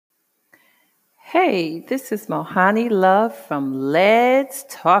Hey, this is Mohani Love from Let's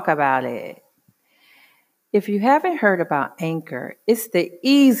Talk About It. If you haven't heard about Anchor, it's the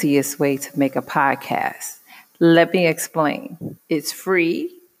easiest way to make a podcast. Let me explain. It's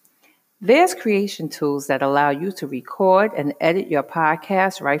free. There's creation tools that allow you to record and edit your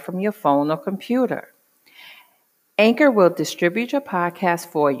podcast right from your phone or computer. Anchor will distribute your podcast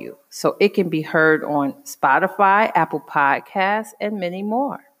for you so it can be heard on Spotify, Apple Podcasts, and many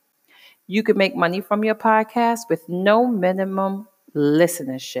more. You can make money from your podcast with no minimum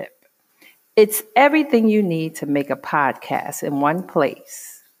listenership. It's everything you need to make a podcast in one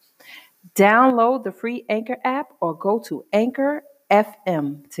place. Download the free Anchor app or go to Anchor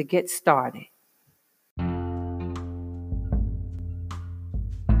FM to get started.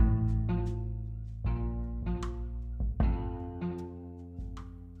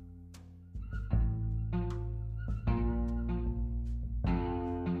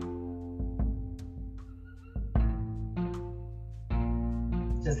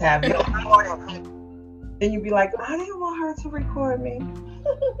 Just have your recording. Then you'd be like, I didn't want her to record me.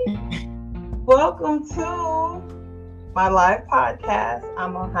 Welcome to my live podcast.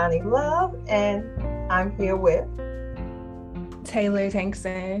 I'm Ohani Love, and I'm here with Taylor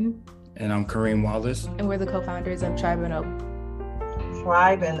Tankson. And I'm Kareem Wallace. And we're the co-founders of Tribe and Oak.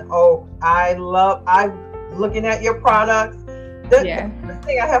 Tribe and Oak. I'm looking at your products. The first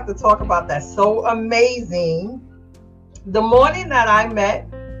thing I have to talk about that's so amazing. The morning that I met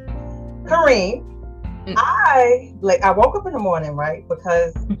Kareem, I woke up in the morning, right?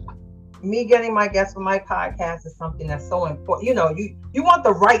 Because me getting my guests for my podcast is something that's so important. You know, you want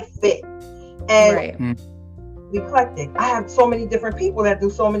the right fit. And eclectic. I have so many different people that do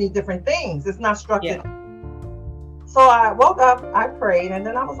so many different things. It's not structured. Yeah. So I woke up, I prayed, and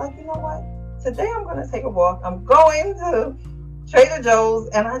then I was like, you know what? Today I'm going to take a walk. I'm going to Trader Joe's,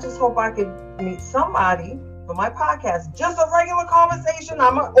 and I just hope I could meet somebody for my podcast. Just a regular conversation.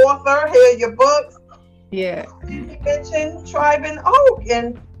 I'm an author. Here are your books. Yeah. You mentioned Tribe and Oak,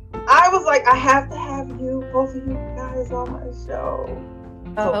 and I was like, I have to have you, both of you guys, on my show.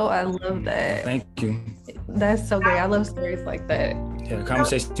 Oh, I love that. Thank you. That's so great. I love stories like that. Yeah, the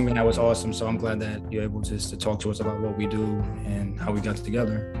conversation we had was awesome. So I'm glad that you're able to talk to us about what we do and how we got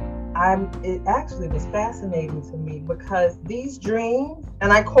together. It actually was fascinating to me because these dreams,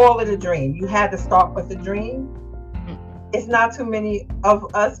 and I call it a dream. You had to start with a dream. It's not too many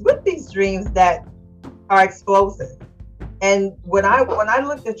of us with these dreams that are explosive. And when I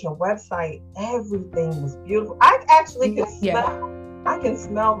looked at your website, everything was beautiful. I actually can smell. I can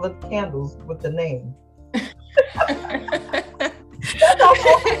smell the candles with the name. That's how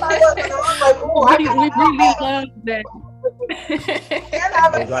focused I was. And I was like, oh, we really love that.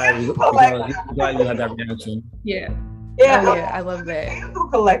 I'm glad you had that reaction. Yeah. I love that. Candle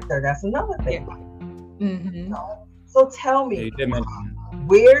collector. That's another thing. Yeah. Mm-hmm. So tell me,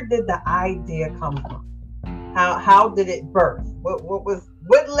 where did the idea come from? How did it birth?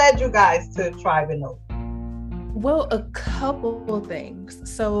 What led you guys to Tribe and Oak? Well, a couple of things.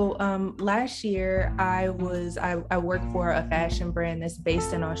 So last year I worked for a fashion brand that's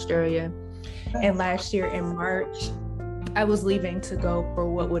based in Australia. And last year in March, I was leaving to go for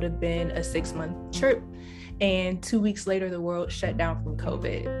what would have been a 6-month trip. And 2 weeks later, the world shut down from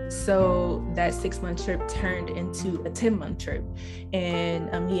COVID. So that 6-month trip turned into a 10-month trip. And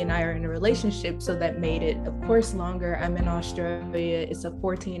he and I are in a relationship, so that made it, of course, longer. I'm in Australia. It's a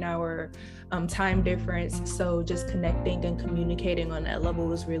 14-hour time difference. So just connecting and communicating on that level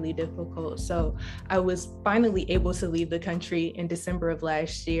was really difficult. So I was finally able to leave the country in December of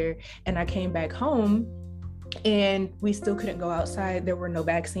last year. And I came back home. And we still couldn't go outside. There were no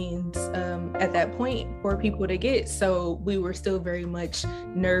vaccines at that point for people to get. So we were still very much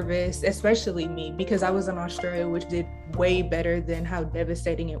nervous, especially me, because I was in Australia, which did way better than how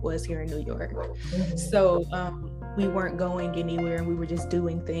devastating it was here in New York. Mm-hmm. So we weren't going anywhere, and we were just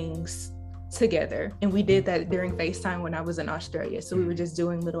doing things together. And we did that during FaceTime when I was in Australia. So we were just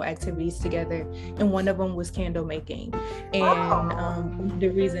doing little activities together. And one of them was candle making. And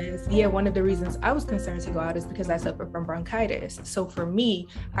one of the reasons I was concerned to go out is because I suffer from bronchitis. So for me,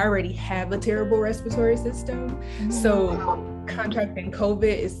 I already have a terrible respiratory system. So contracting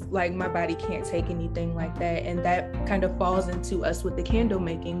COVID is like my body can't take anything like that. And that kind of falls into us with the candle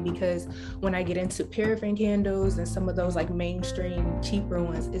making, because when I get into paraffin candles and some of those like mainstream cheaper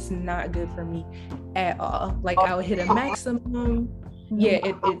ones, it's not good for me at all. Like I'll hit a maximum. Yeah,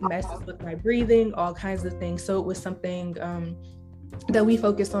 it messes with my breathing, all kinds of things. So it was something that we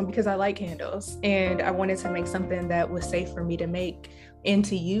focused on because I like candles, and I wanted to make something that was safe for me to make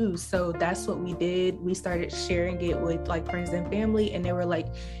into use. So that's what we did. We started sharing it with like friends and family, and they were like,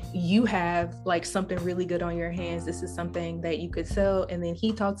 you have like something really good on your hands. This is something that you could sell. And then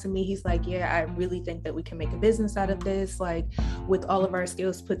he talked to me. He's like, yeah, I really think that we can make a business out of this. Like with all of our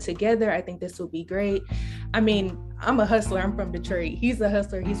skills put together, I think this will be great. I mean, I'm a hustler. I'm from Detroit. He's a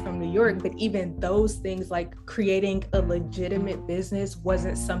hustler. He's from New York. But even those things, like creating a legitimate business,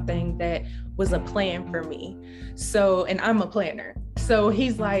 wasn't something that was a plan for me. So, and I'm a planner. So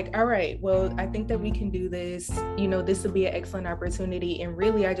he's like, all right, well, I think that we can do this. You know, this would be an excellent opportunity. And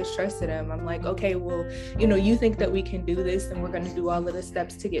really, I just trusted him. I'm like, okay, well, you know, you think that we can do this, and we're going to do all of the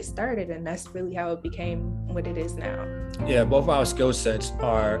steps to get started. And that's really how it became what it is now. Yeah, both our skill sets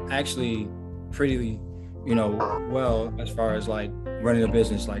are actually pretty, you know, well, as far as like running a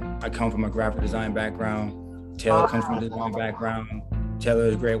business. Like I come from a graphic design background. Taylor comes from a design background. Taylor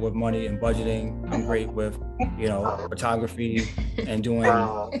is great with money and budgeting. I'm great with, you know, photography and doing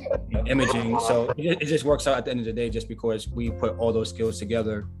imaging. So it just works out at the end of the day, just because we put all those skills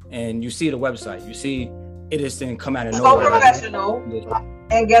together. And you see the website, you see it just didn't come out of nowhere. So professional.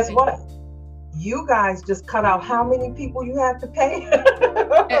 And guess what? You guys just cut out how many people you have to pay.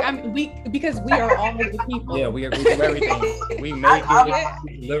 I mean, because we are all the people. Yeah, we do everything. We make it,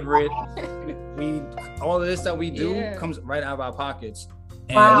 we deliver it. All of this that we do comes right out of our pockets.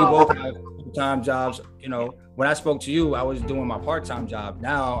 And we both have full-time jobs. You know, when I spoke to you, I was doing my part-time job.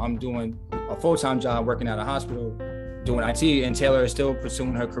 Now I'm doing a full-time job working at a hospital doing IT, and Taylor is still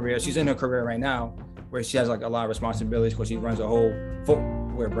pursuing her career. She's in her career right now where she has like a lot of responsibilities because she runs a whole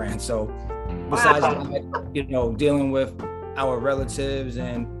footwear brand. So besides that, you know, dealing with our relatives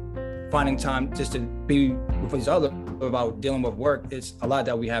and finding time just to be with each other about dealing with work, it's a lot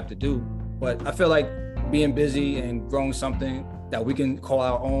that we have to do. But I feel like being busy and growing something that we can call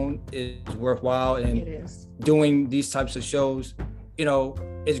our own is worthwhile. And doing these types of shows, you know,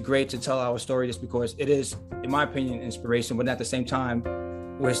 it's great to tell our story just because it is, in my opinion, inspiration. But at the same time,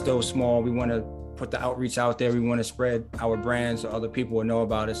 we're still small. We want to put the outreach out there. We want to spread our brands so other people will know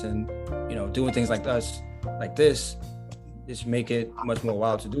about us. And, you know, doing things like us, like this, just make it much more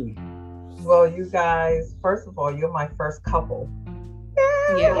wild to do. Well, you guys, first of all, you're my first couple.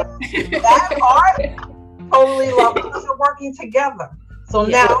 Yeah. That part, totally love it because you're working together. So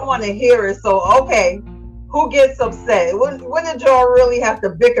now I want to hear it. So, okay, who gets upset? When did y'all really have to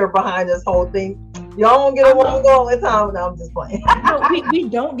bicker behind this whole thing? Y'all don't get along all the time. No, I'm just playing. No, we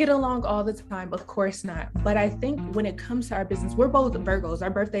don't get along all the time, of course not. But I think when it comes to our business, we're both Virgos. Our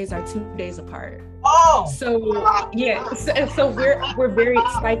birthdays are 2 days apart. Oh, so yeah, so we're very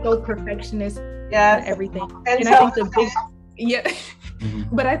psycho perfectionists and everything. And I think the big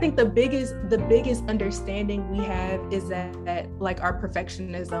but I think the biggest understanding we have is that like our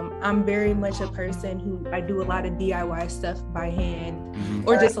perfectionism. I'm very much a person who I do a lot of DIY stuff by hand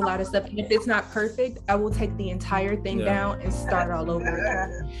or just a lot of stuff. And if it's not perfect, I will take the entire thing down and start all over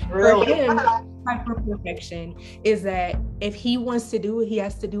again. For him, hyper perfection is that if he wants to do it, he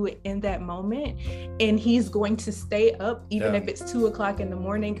has to do it in that moment, and he's going to stay up even if it's 2:00 in the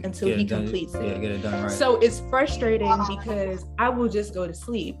morning until he completes it. Get it done right. So it's frustrating because I will just go to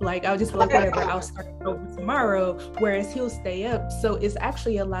sleep. Like I'll just be like, whatever, I'll start over tomorrow, whereas he'll stay up. So it's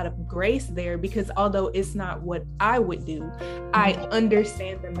actually a lot of grace there because although it's not what I would do, I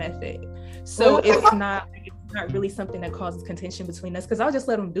understand the method. So it's not really something that causes contention between us because I'll just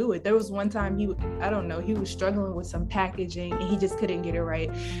let him do it. There was one time he was struggling with some packaging and he just couldn't get it right.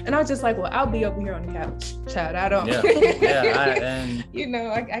 And I was just like, well, I'll be over here on the couch, child. I don't, you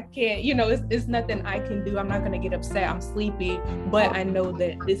know, I can't, you know, it's nothing I can do. I'm not going to get upset. I'm sleepy, but I know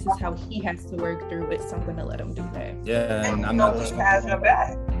that this is how he has to work through it. So I'm going to let him do that. Yeah. And I'm not just has your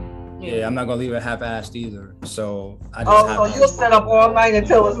back. Yeah, I'm not going to leave it half-assed either. So I just so you'll set up all night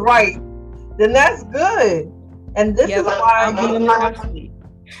until it's right. Then that's good. And this is why I'm doing I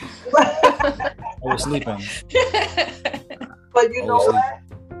was sleeping. But you know what?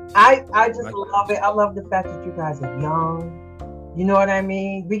 I just love it. I love the fact that you guys are young. You know what I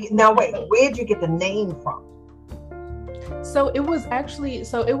mean? Now wait, where'd you get the name from? So it was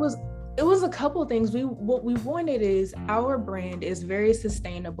a couple things. What we wanted is our brand is very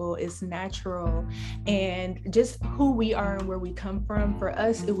sustainable, it's natural, and just who we are and where we come from. For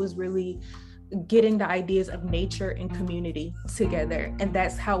us, it was really getting the ideas of nature and community together, and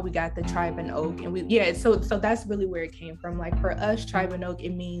that's how we got the Tribe and Oak. And so that's really where it came from. Like for us, Tribe and Oak,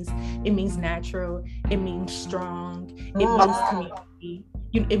 it means natural, it means strong, it means community,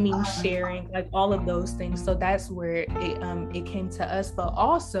 it means sharing, like all of those things. So that's where it came to us, but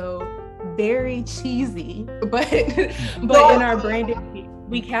also very cheesy, but in our branding.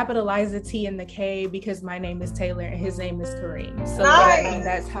 we capitalize the T and the K because my name is Taylor and his name is Kareem. So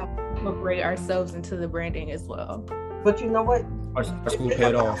that's how we incorporate ourselves into the branding as well. But you know what? Our school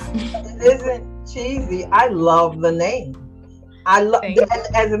paid off. It isn't cheesy. I love the name.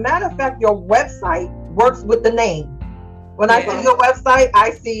 As a matter of fact, your website works with the name. When I see your website,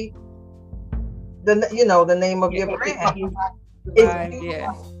 I see the name of your brand.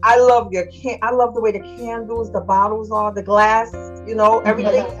 I love I love the way the candles, the bottles are, the glass,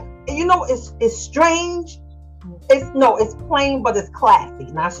 everything. And it's strange. It's plain, but it's classy,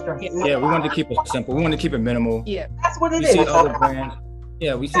 not strange. Yeah, we wanted to keep it simple. We wanted to keep it minimal. Yeah, that's what it is. We see other brands.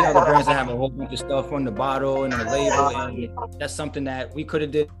 Yeah, we see other brands that have a whole bunch of stuff on the bottle and the label, and that's something that we could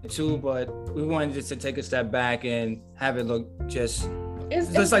have did too, but we wanted just to take a step back and have it look just. It's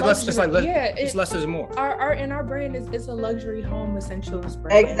less is more. Our brand is a luxury home essentials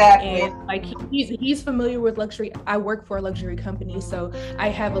brand. Exactly. And like he's familiar with luxury. I work for a luxury company, so I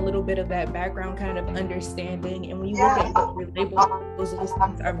have a little bit of that background kind of understanding. And when you look at what your label, those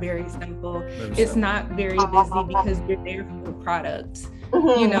listings are very simple. It's not very busy because you're there for the product.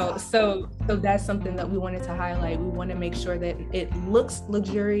 So that's something that we wanted to highlight. We want to make sure that it looks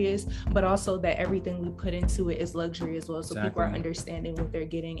luxurious, but also that everything we put into it is luxury as well. So people are understanding what they're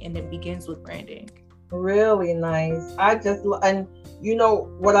getting, and it begins with branding. Really nice. And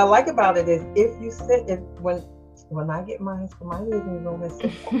what I like about it is when I get mine for my living room,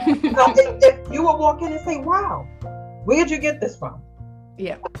 if you will walk in and say, "Wow, where'd you get this from?"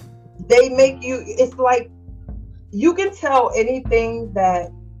 Yeah, they make you. It's like. You can tell anything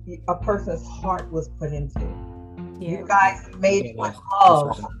that a person's heart was put into. Yeah. You guys made it with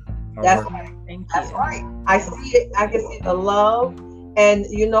love. That's right. That's right. I see it. I can see the love. And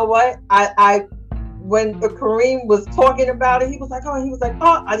you know what? When Kareem was talking about it, he was like,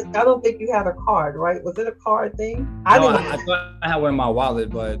 oh, I don't think you had a card, right? Was it a card thing? I thought I had one in my wallet,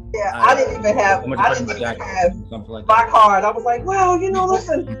 but I didn't even have something like my card. I was like, well,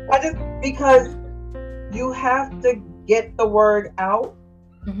 listen, because you have to get the word out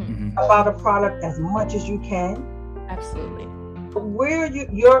about a product as much as you can. Absolutely. Where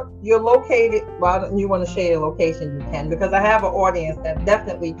you're located, well, you want to share your location, you can, because I have an audience that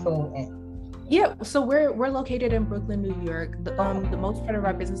definitely tune in. Yeah, so we're located in Brooklyn, New York. The most part of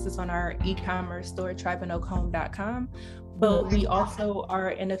our business is on our e-commerce store, tribeandoakhome.com. But we also are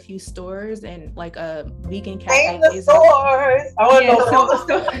in a few stores and like a vegan cafe. Name the stores. I want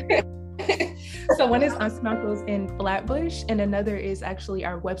to know. So one is on Smuggles in Flatbush, and another is actually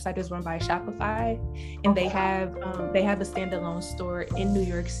our website is run by Shopify, and they have a standalone store in New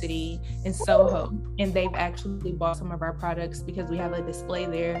York City in Soho, and they've actually bought some of our products because we have a display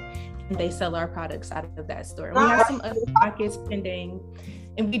there, and they sell our products out of that store. And we have some other pockets pending,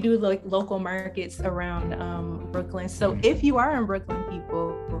 and we do like local markets around Brooklyn. So if you are in Brooklyn,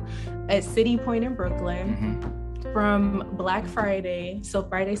 people, at City Point in Brooklyn. From Black Friday, so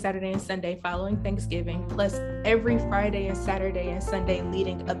Friday, Saturday, and Sunday following Thanksgiving, plus every Friday and Saturday and Sunday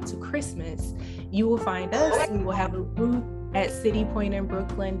leading up to Christmas, you will find us. We will have a booth at City Point in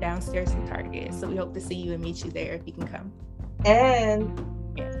Brooklyn downstairs in Target. So we hope to see you and meet you there if you can come. And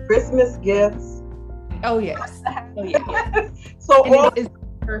Christmas gifts. Oh, yes. Oh, yeah. So it's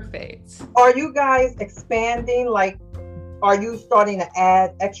perfect. Are you guys expanding? Like, are you starting to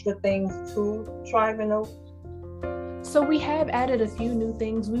add extra things to Tribe and Oak? So we have added a few new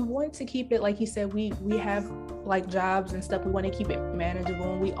things. We want to keep it, like you said, we have like jobs and stuff. We want to keep it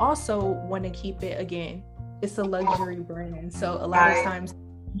manageable. And we also want to keep it, again, it's a luxury brand. So a lot of times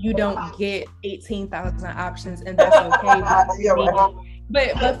you don't get 18,000 options, and that's okay.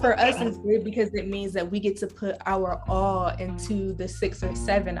 But for us, it's good because it means that we get to put our all into the 6 or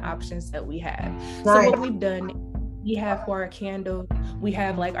 7 options that we have. So what we've done, we have for our candles, we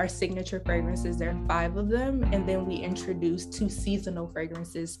have like our signature fragrances. There are 5 of them. And then we introduce 2 seasonal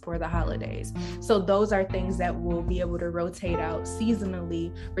fragrances for the holidays. So those are things that we'll be able to rotate out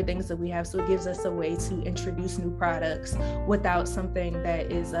seasonally for things that we have. So it gives us a way to introduce new products without something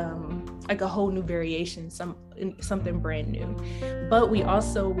that is like a whole new variation, something brand new. But we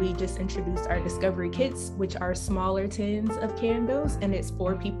just introduced our discovery kits, which are smaller tins of candles, and it's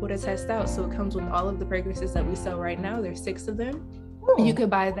for people to test out. So it comes with all of the fragrances that we sell right now. There's 6 of them. You could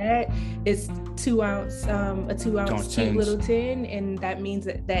buy that. It's a 2 ounce cute little tin, and that means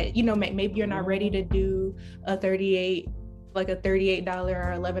that maybe you're not ready to do a $38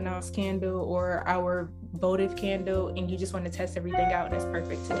 or 11 ounce candle or our votive candle, and you just want to test everything out, and it's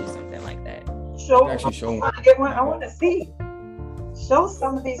perfect to do something like that. I want to see. Show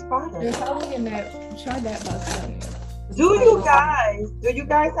some of these products. Try that box. Do you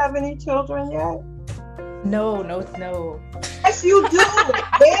guys have any children yet? No. Yes, you do.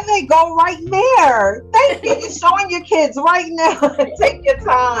 There they go, right there. Thank you. You're showing your kids right now. Take your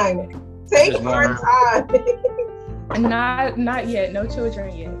time. Take your time. Not yet. No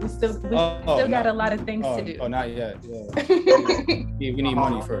children yet. We still got a lot of things to do. Oh, not yet. Yeah. We need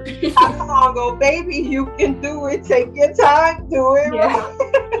money first. Not so long ago, baby. You can do it. Take your time. Do it right.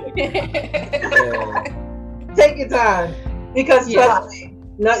 Take your time. Because trust me,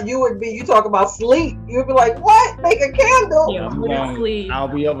 you talk about sleep. You'd be like, what? Make a candle? Yeah, I'll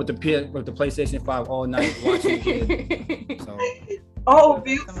be up with the PlayStation 5 all night watching it. So. Oh,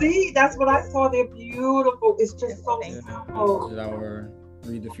 see, that's what I saw. They're beautiful. It's just so simple. This is our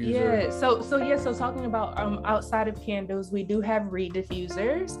reed diffuser. Yeah. So talking about outside of candles, we do have reed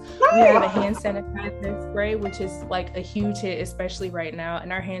diffusers. Nice. We have a hand sanitizer spray, which is like a huge hit, especially right now.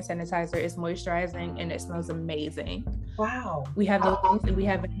 And our hand sanitizer is moisturizing and it smells amazing. Wow. We have those things, and we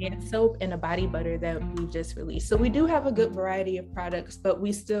have a hand soap and a body butter that we've just released. So we do have a good variety of products, but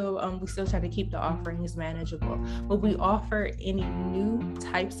we still try to keep the offerings manageable. But we offer any new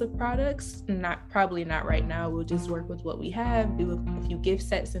types of products? Probably not right now. We'll just work with what we have, do a few gift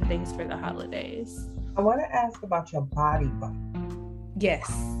sets and things for the holidays. I want to ask about your body butter. Yes.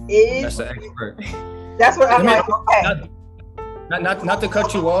 That's the expert. That's what I'm like, okay. Not to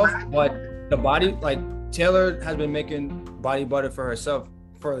cut you off, but the body, like, Taylor has been making body butter for herself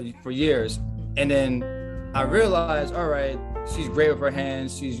for years, and then I realized, all right, she's great with her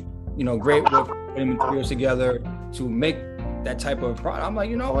hands. She's great with putting materials together to make that type of product. I'm like,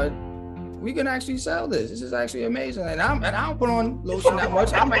 you know what? We can actually sell this. This is actually amazing. And I don't put on lotion that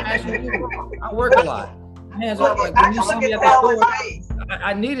much. I might actually I work a lot. Hands up, like when you see me at the store,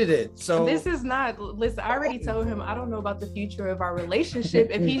 I needed it. So this is not. Listen, I already told him I don't know about the future of our relationship.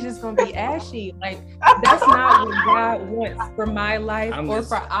 If he's just gonna be ashy, like that's not what God wants for my life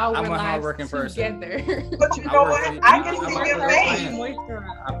for our lives together. But you know what? I can see your face.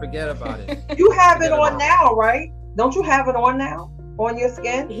 I forget about it. You have it on now, right? Don't you have it on now? On your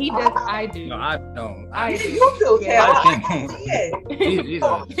skin? He does. I do. No, I don't. I do. You do, Taylor. I can see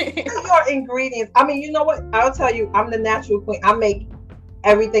it. Your ingredients. I mean, you know what? I'll tell you, I'm the natural queen. I make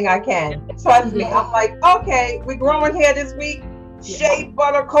everything I can. Trust me. I'm like, okay, we're growing here this week. Shea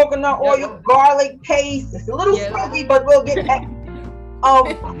butter, coconut oil, garlic paste. It's a little smoky, but we'll get that.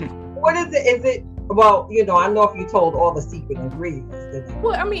 What is it? Is it? Well, I know if you told all the secret ingredients.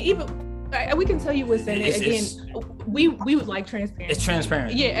 Well, I mean, even. We can tell you what's in it. Again, we would like transparent. It's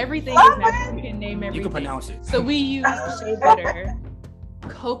transparent. Yeah, everything is natural. You can name everything. You can pronounce it. So we use shea butter,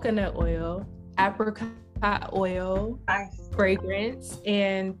 coconut oil, apricot oil, fragrance,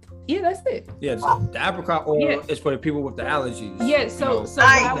 and that's it. Yeah, the apricot oil is for the people with the allergies. Yeah, so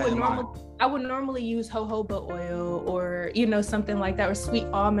I would normally use jojoba oil or something like that, or sweet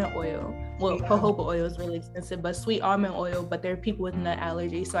almond oil. Well, jojoba oil is really expensive, but sweet almond oil. But there are people with nut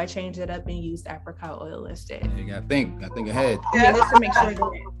allergy, so I changed it up and used apricot oil instead. You gotta think ahead. Yeah, just to make sure that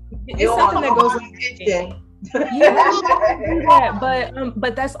it's something that goes with the kitchen. Yeah,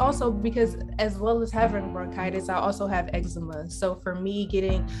 but that's also because as well as having bronchitis, I also have eczema. So for me,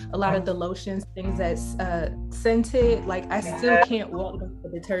 getting a lot of the lotions, things that's scented, like I still can't walk down the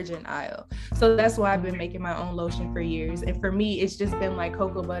detergent aisle. So that's why I've been making my own lotion for years. And for me, it's just been like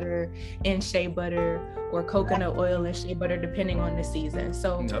cocoa butter and shea butter, or coconut oil and shea butter, depending on the season.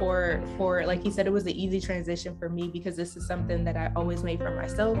 So for like he said, it was an easy transition for me because this is something that I always made for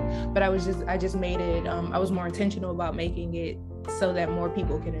myself. But I just made it. I was more intentional about making it so that more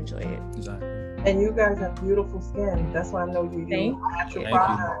people can enjoy it. Exactly. And you guys have beautiful skin. That's why I know you use natural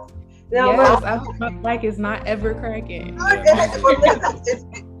products. Yes, I hope my mic is not ever cracking.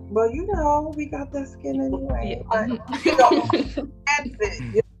 Well, we got that skin anyway. But,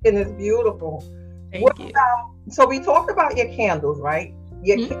 your skin is beautiful. Thank you. So we talked about your candles, right?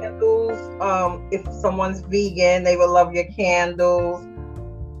 Your candles. If someone's vegan, they will love your candles.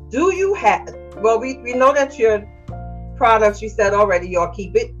 Do you have? Well, we know that your products, you said already, y'all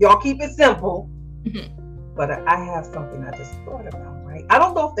keep it simple. But I have something I just thought about, right? I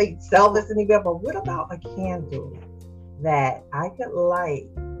don't know if they sell this anywhere, but what about a candle that I could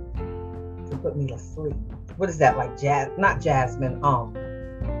light to put me to sleep? What is that, like not jasmine?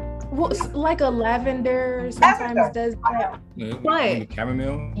 Well, like a lavender sometimes does that, but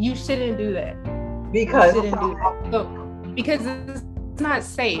chamomile. You shouldn't do that because it's not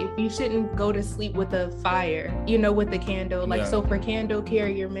safe. You shouldn't go to sleep with a fire, with the candle. So for candle care,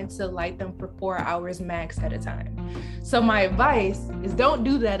 you're meant to light them for 4 hours max at a time. So my advice is don't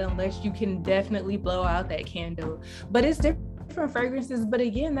do that unless you can definitely blow out that candle. But it's different fragrances. But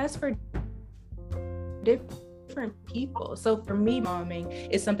again, that's for different different people. So for me, momming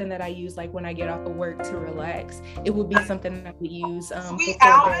is something that I use like when I get off of work to relax. It would be something that I would use sweet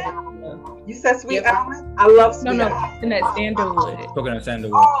almond. You said sweet almond? I love sweet almond. And that sandalwood. Coconut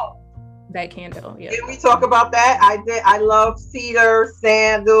sandalwood. Oh. That candle, yeah. Did we talk about that? I did. I love cedar,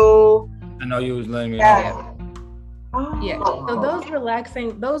 sandal. I know you was letting me know. Yeah. So those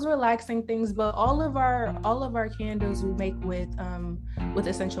relaxing things, but all of our candles we make with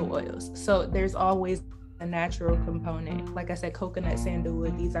essential oils. So there's always a natural component. Like I said, coconut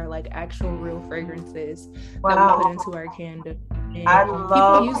sandalwood, these are like actual real fragrances that we put into our candle. And I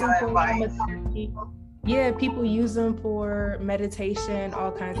love people use them for aromatherapy. Yeah, people use them for meditation,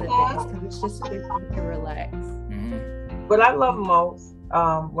 all kinds of things, because it's just a good thing to relax. Mm-hmm. What I love most,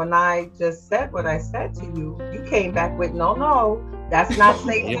 when I just said what I said to you, you came back with, no, that's not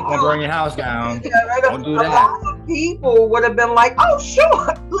safe. You're gonna burn your house down. Don't do that. A lot of people would have been like, oh,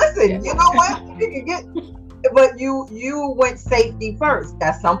 sure. Listen, you know what? You can get, but you went safety first.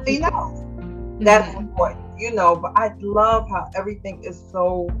 That's something else. That's important, but I love how everything is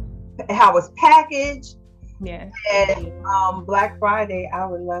how it's packaged. Yeah. And Black Friday, I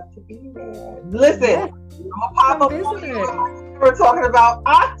would love to be there. Listen, I'm gonna pop up. We're talking about.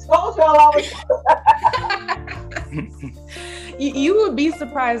 I told y'all I was. You would be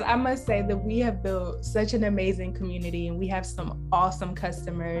surprised. I must say that we have built such an amazing community, and we have some awesome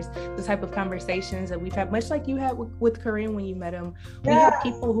customers. The type of conversations that we've had, much like you had with Kareem when you met him. We have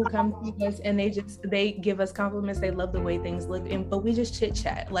people who come to us and they give us compliments. They love the way things look, but we just chit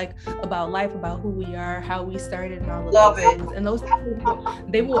chat like about life, about who we are, how we started, and all of those things. And those people,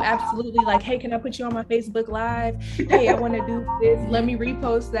 they will absolutely like, hey, can I put you on my Facebook Live? Hey, I want to do this. Let me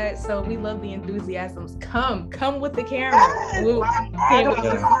repost that. So we love the enthusiasms. Come with the camera.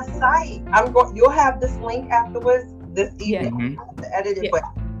 Site. You'll have this link afterwards this evening. To edit it, but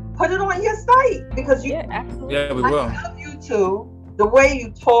put it on your site because you. Absolutely. Yeah, we will. I love you too. The way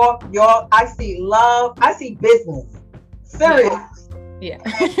you talk, I see love. I see business. Serious. Yeah.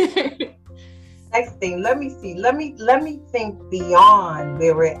 Next thing, let me see. Let me think beyond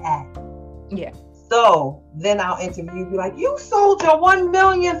where we're at. Yeah. So then I'll interview you. Be like, you sold your 1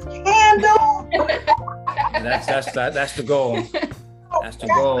 millionth candle. That's the goal. That's the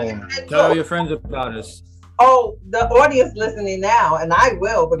goal. Tell all your friends about us. Oh, the audience listening now, and I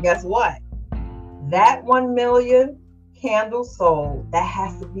will. But guess what? That 1 million candles sold. That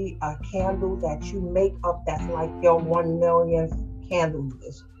has to be a candle that you make up. That's like your 1 millionth candle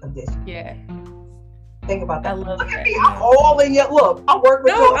edition. Yeah. Think about that. I love that. Me, I'm all in your look. I work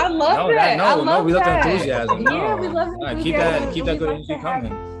with you. I love that. We love the enthusiasm. Yeah, we love the enthusiasm. Keep that good energy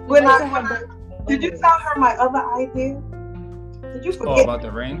coming. Did you tell her my other idea? Did you forget? About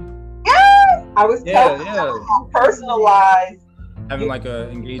the ring? Yes! I was telling you personalized. Having like an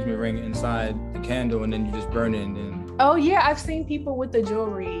engagement ring inside the candle and then you just burn it and oh yeah, I've seen people with the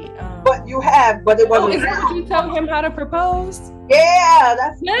jewelry. But it wasn't. Is that what you tell him how to propose? Yeah,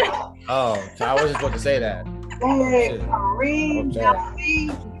 that's Oh, so I wasn't supposed to say that. Hey, Kareem,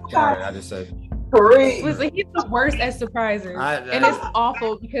 Sorry, I just said Kareem. Listen, he's the worst at surprises. And it's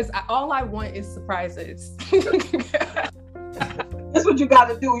awful because all I want is surprises. That's what you got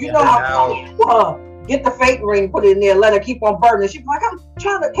to do. You know how get the fake ring, put it in there, let her keep on burning. She's like, I'm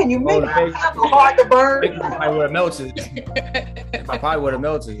trying to, can you make it so hard to burn? I probably would have melted. I probably would have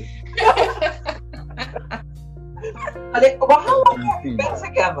melted. Well, how long have you been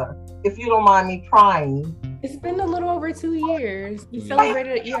together? If you don't mind me trying. It's been a little over 2 years. We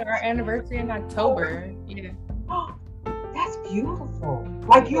celebrated our anniversary in October. Yeah. That's beautiful.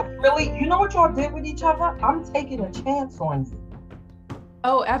 Like you know what y'all did with each other? I'm taking a chance on you.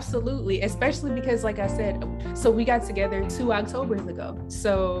 Oh, absolutely. Especially because, like I said, so we got together 2 Octobers ago.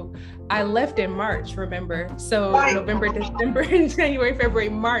 So I left in March, remember? So November, December, January, February,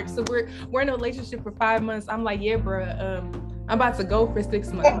 March. So we're in a relationship for 5 months. I'm like, yeah, bro, I'm about to go for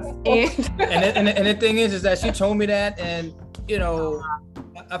 6 months. And the thing is that she told me that, and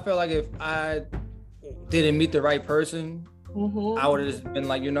I felt like if I didn't meet the right person, I would have just been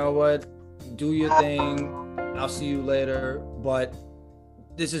like, you know what, do your thing. I'll see you later. But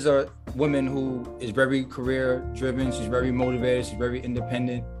this is a woman who is very career driven. She's very motivated. She's very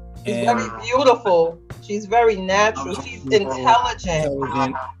independent. She's very beautiful. She's very natural. She's intelligent.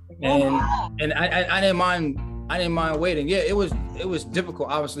 And I didn't mind waiting. Yeah, it was difficult.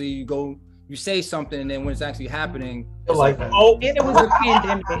 Obviously, you say something, and then when it's actually happening, it's like, and it was a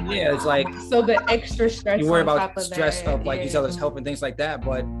pandemic. Yeah, it's like so the extra stress. You worry about stress of like each other's help and things like that.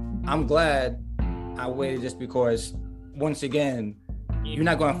 But I'm glad I waited just because, once again, you're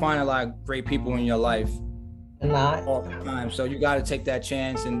not going to find a lot of great people in your life Not all the time. So you got to take that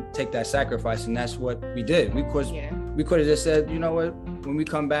chance and take that sacrifice, and that's what we did. We could have just said, you know what, when we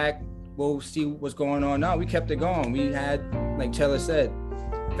come back, we'll see what's going on. No, we kept it going. We had, like Taylor said,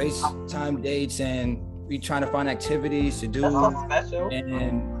 FaceTime dates, and we trying to find activities to do. That's so special.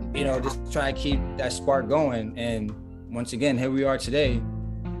 And you know, just try to keep that spark going. And once again, here we are today.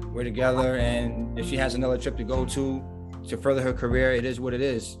 We're together, and if she has another trip to go to further her career, it is what it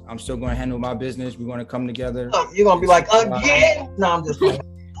is. I'm still going to handle my business. We're going to come together. Oh, you're going to be like, again? No, I'm just kidding.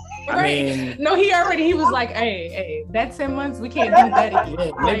 I mean, no, he was like, hey, that's 10 months. We can't do that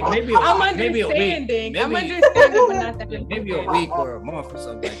again. Yeah, maybe I'm understanding. I'm understanding, but not that. Maybe a week or a month or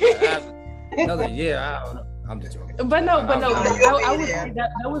something like that. Another year, I don't know. I'm just joking. But no, I would say that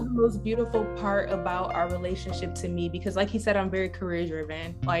was the most beautiful part about our relationship to me, because like he said, I'm very career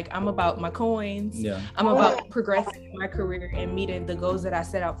driven. Like, I'm about my coins. Yeah. I'm about progressing my career and meeting the goals that I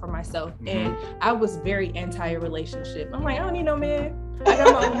set out for myself. Mm-hmm. And I was very anti-relationship. I'm like, I don't need no man. I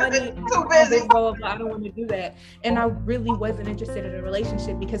got my own money. Too busy. Blah, blah, blah. I don't want to do that. And I really wasn't interested in a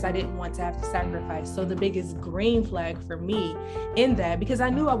relationship because I didn't want to have to sacrifice. So the biggest green flag for me in that, because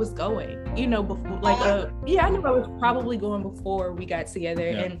I knew I was going, you know, before, like, I knew I was probably going before we got together.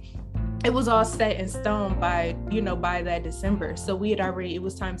 Yeah. And it was all set in stone by that December. So it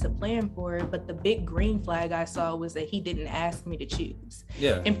was time to plan for it. But the big green flag I saw was that he didn't ask me to choose.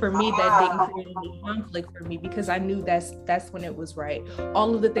 Yeah. And for me, that didn't create any conflict for me, because I knew that's when it was right.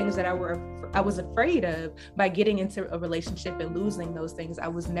 All of the things that I was afraid of by getting into a relationship and losing those things, I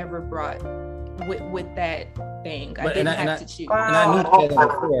was never brought with that thing. I didn't have to choose. And I knew Taylor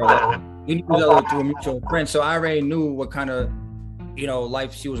before. Like, we knew each other through a mutual friend. So I already knew what kind of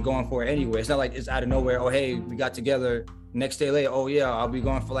life she was going for anyway. It's not like it's out of nowhere. Oh, hey, we got together. Next day later, oh yeah, I'll be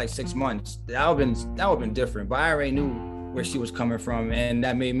going for like 6 months. That would have been different. But I already knew where she was coming from, and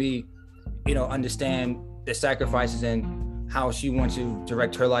that made me, understand the sacrifices and how she wants to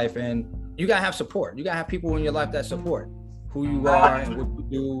direct her life. And you gotta have support. You gotta have people in your life that support who you are and what you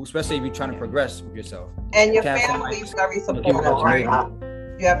do, especially if you're trying to progress with yourself. And your family's very supportive, right?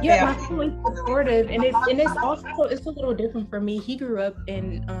 Yeah, my family's supportive, and it's also a little different for me. He grew up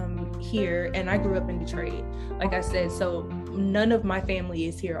in here, and I grew up in Detroit, like I said. So none of my family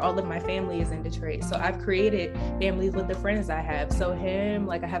is here. All of my family is in Detroit. So I've created families with the friends I have. So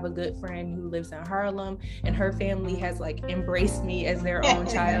I have a good friend who lives in Harlem, and her family has like embraced me as their own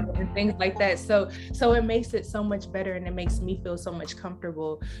child and things like that. So it makes it so much better, and it makes me feel so much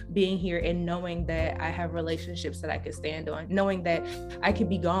comfortable being here and knowing that I have relationships that I can stand on, knowing that I could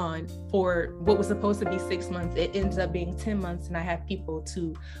be gone for what was supposed to be 6 months. It ends up being 10 months, and I have people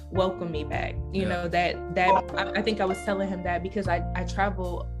to welcome me back. I think I was telling him that because I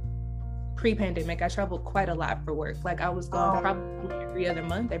travel pre-pandemic. I traveled quite a lot for work. Like, I was gone probably every other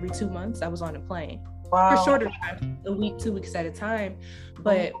month, every 2 months I was on a plane. For shorter time, a week, 2 weeks at a time.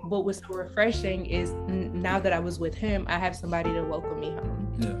 But what was so refreshing is now that I was with him, I have somebody to welcome me home.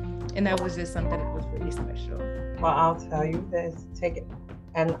 Yeah. And that was just something that was really special. Well, I'll tell you this, take it.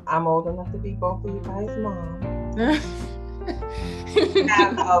 And I'm old enough to be both of you guys' mom.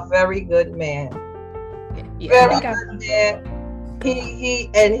 Have a very good man. Yeah, very good man.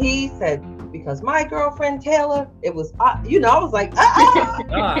 He said, because my girlfriend Taylor, it was, I was like,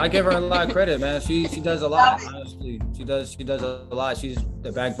 I give her a lot of credit, man. She does a lot. Honestly, she does a lot. She's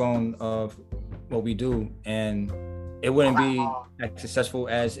the backbone of what we do, and it wouldn't be as successful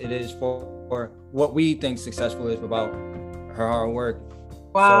as it is for what we think successful is about her hard work.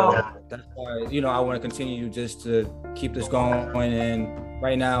 Wow. So that's why, I want to continue just to keep this going. And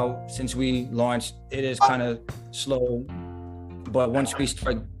right now, since we launched, it is kind of slow. But once we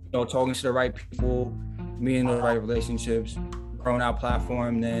start, talking to the right people, meeting the right relationships, growing our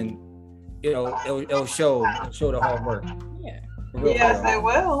platform, then, it'll show the hard work. Yeah. Yes, it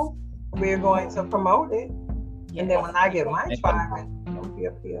will. We're going to promote it. And then when I get my tribe, I'll be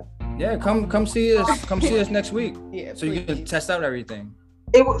up here. Yeah, come see us. Come see us next week. Yeah, so you can test out everything.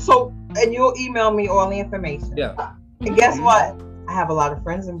 And you'll email me all the information. Yeah. And guess what? I have a lot of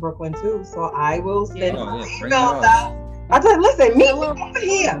friends in Brooklyn too, so I will send emails out. I said, listen, meet me over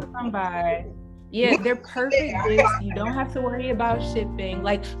here. Somebody. Yeah, they're perfect gifts. You don't have to worry about shipping.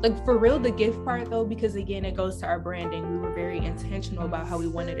 Like for real, the gift part though, because again, it goes to our branding. We were very intentional about how we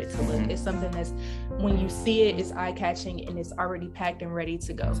wanted it to look. It's something that's, when you see it, it's eye-catching and it's already packed and ready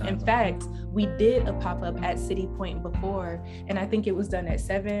to go. In fact, we did a pop-up at City Point before, and I think it was done at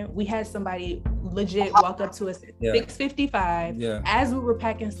 7. We had somebody legit walk up to us at 6:55. Yeah. As we were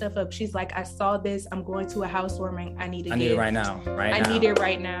packing stuff up, she's like, I saw this. I'm going to a housewarming. I need it right now. I need it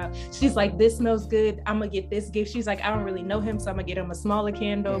right now. She's like, this smells good. I'm gonna get this gift. She's like, I don't really know him, so I'm gonna get him a smaller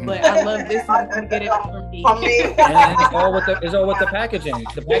candle, but I love this one. I'm gonna get it for me. And it's all with the packaging.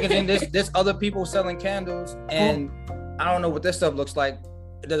 The packaging. There's other people selling candles, and I don't know what this stuff looks like.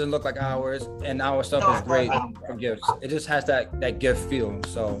 It doesn't look like ours, and our stuff is great for gifts. It just has that gift feel.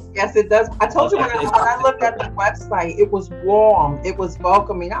 So yes, it does. I told you when I looked at the website, it was warm, it was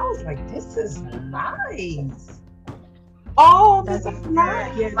welcoming. I was like, this is nice. Oh, this is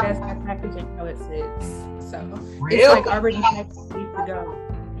nice. Yeah, that's the packaging how it sits. So really? It's like already next week to go.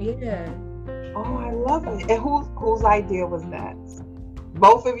 Yeah. Oh, I love it. And whose idea was that?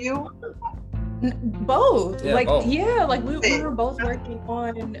 Both of you? Both. Yeah, like both. Yeah, like we were both working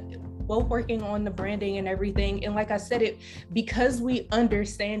on the branding and everything. And like I said, it because we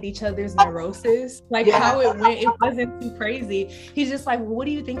understand each other's neurosis, like how it went, it wasn't too crazy. He's just like, well, what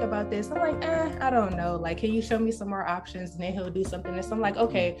do you think about this? I'm like, I don't know. Like, can you show me some more options? And then he'll do something else. I'm like,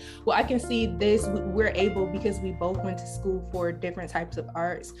 okay, well, I can see this. We're able, because we both went to school for different types of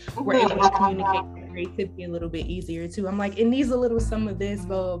arts, we're able to communicate creativity a little bit easier too. I'm like, it needs a little some of this,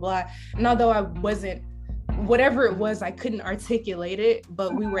 blah, blah, blah. And although I wasn't, whatever it was, I couldn't articulate it,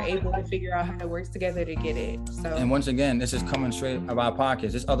 but we were able to figure out how it works together to get it. So, and once again, this is coming straight out of our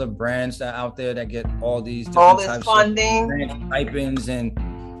pockets. There's other brands that out there that get all these different types funding, of stipends and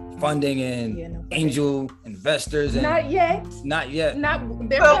funding and angel investors. And not yet. They're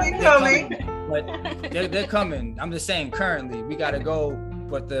coming. But they're coming. I'm just saying, currently, we got to go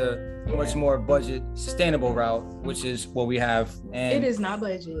with the much more budget, sustainable route, which is what we have. And it is not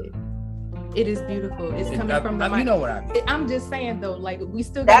budget. It is beautiful. It's coming from the mind. You know what I mean. I'm just saying though, like we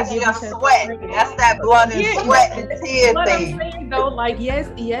still gotta give each other sweat. That's that blood and sweat and tear but thing. I'm saying though, like yes,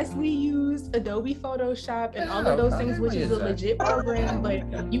 we use Adobe Photoshop and all of those things, which is a legit program.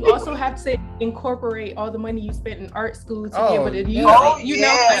 But you also have to incorporate all the money you spent in art school to be able to use it. You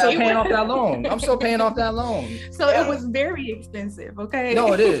know, I'm still paying off that loan. I'm still paying off that loan. So it was very expensive. Okay.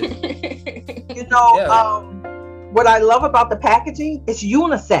 No, it is. You know, what I love about the packaging, it's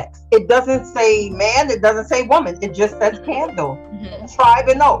unisex. It doesn't say man, it doesn't say woman. It just says candle. Tribe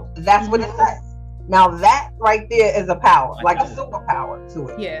and oak. That's what it says. Now that right there is a power, like a superpower to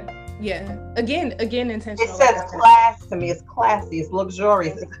it. Yeah. Again, intentional. It says class to me. It's classy. It's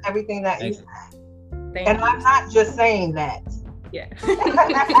luxurious. It's everything that you said. And I'm not just saying that. Yeah.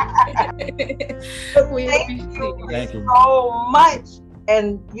 Thank you so much.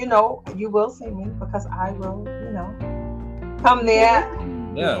 And you know, you will see me because I will, come there.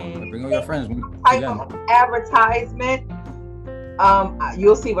 Yeah, bring all your friends. Type of advertisement.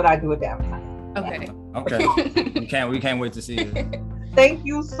 You'll see what I do with the advertisement. Okay. We can't wait to see you. Thank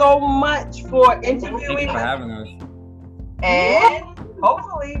you so much for interviewing. Thank you for having us. And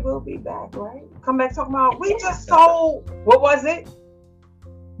hopefully we'll be back, right? Come back talking about we just sold. What was it?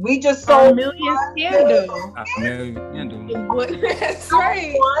 We just sold 1 million candles. 1 million candles. That's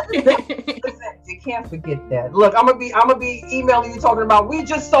right. Listen, you can't forget that. Look, I'm gonna be emailing you talking about we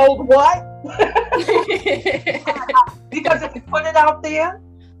just sold what? Because if you put it out there,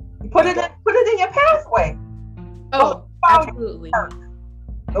 you put it in your pathway. Oh, absolutely.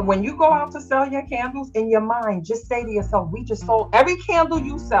 But when you go out to sell your candles, in your mind, just say to yourself, we just sold every candle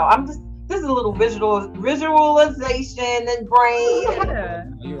you sell. This is a little visualization and brain.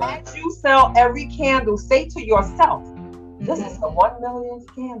 As you sell every candle, say to yourself, this is the 1 millionth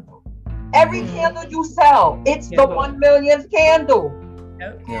candle. Every candle you sell, it's the 1 millionth candle. I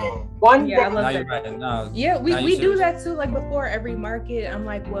love that. We do that too. Like before every market, I'm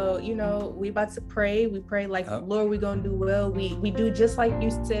like, well, we about to pray. We pray like, Lord, we're gonna do well. We do just like you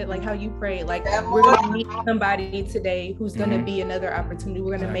said, like how you pray. Like we're gonna meet somebody today who's gonna be another opportunity.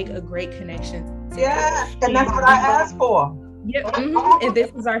 We're gonna make a great connection. Yeah, and that's what I asked for. Yeah, and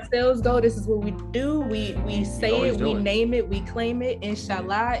this is our sales goal. This is what we do. We say it, we name it, we claim it.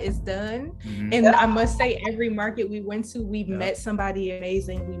 Inshallah, it's done. And I must say, every market we went to, we met somebody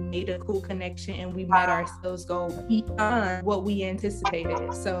amazing. We made a cool connection, and we met our sales goal beyond what we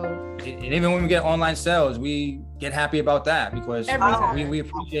anticipated. So, and even when we get online sales, we get happy about that because we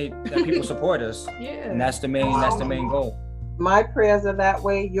appreciate that people support us. And that's the main goal. My prayers are that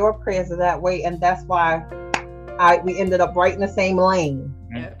way. Your prayers are that way, and that's why. We ended up right in the same lane.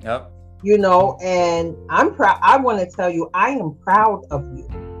 Yep. And I'm proud. I want to tell you, I am proud of you.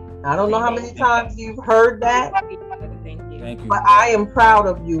 I don't know how many times you've heard that. Thank you. But I am proud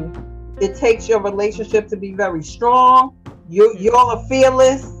of you. It takes your relationship to be very strong. Y'all are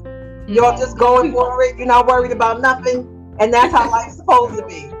fearless. You're just going for it. You're not worried about nothing. And that's how life's supposed to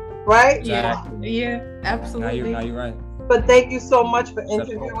be. right? Exactly. Yeah, absolutely. Now you're right. But thank you so much for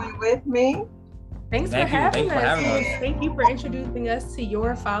interviewing with me. Thanks for having us. Thank you for introducing us to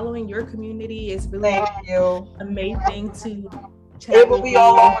your following, your community. It's really amazing to chat. It will be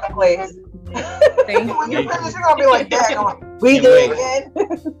all over the place. When you finish, you're gonna be like, "Dang, we did it again."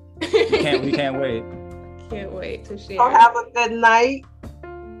 We can't wait. Can't wait to share. So have a good night.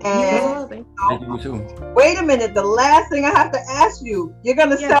 And thank you too. Wait a minute. The last thing I have to ask you, you're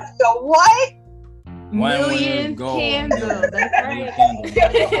gonna sell your what? 1 million candles. That's right.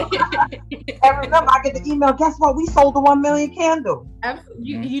 And remember, I get the email. Guess what? We sold the 1 million candle.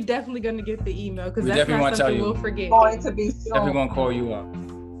 You definitely gonna get the email because that's not something we'll forget. Going to be soon. Definitely gonna call you up.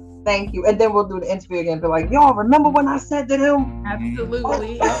 Thank you. And then we'll do the interview again. Be like, y'all remember when I said to him?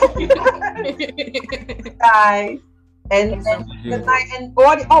 Absolutely. Guys. And good night. And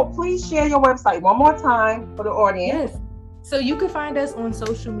please share your website one more time for the audience. Yes. So you can find us on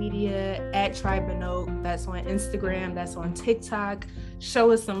social media at Tribe and Oak. That's on Instagram. That's on TikTok.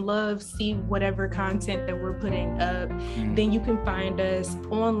 Show us some love. See whatever content that we're putting up. Then you can find us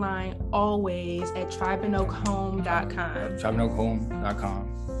online always at tribeandoakhome.com. Tribeandoakhome.com.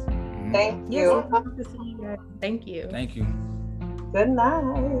 Thank you. Thank you. Thank you. Good night.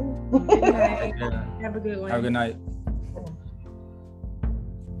 Good night. Have a good one. Have a good night.